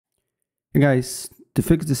Hey guys, to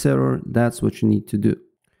fix this error, that's what you need to do.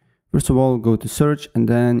 First of all, go to search and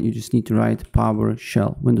then you just need to write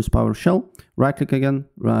PowerShell, Windows PowerShell. Right click again,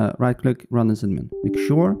 right click, run as admin. Make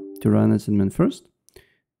sure to run as admin first.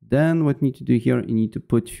 Then what you need to do here, you need to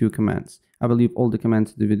put few commands. I will leave all the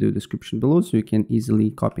commands in the video description below so you can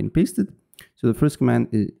easily copy and paste it. So the first command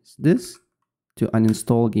is this, to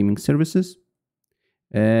uninstall gaming services.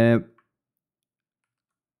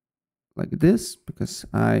 Like this, because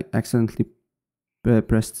I accidentally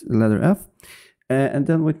pressed the letter F. And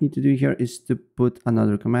then what you need to do here is to put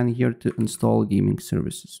another command here to install gaming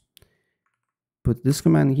services. Put this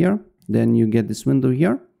command here, then you get this window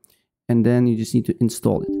here, and then you just need to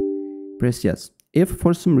install it. Press yes. If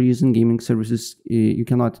for some reason gaming services, you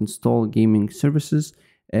cannot install gaming services,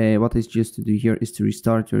 what I suggest to do here is to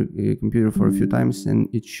restart your computer for a few times and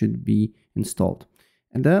it should be installed.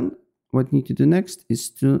 And then what you need to do next is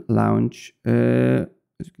to launch, as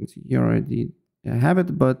you can see here already I have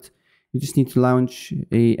it, but you just need to launch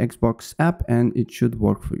a Xbox app and it should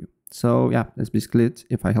work for you. So yeah, that's basically it.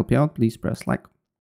 If I help you out, please press like.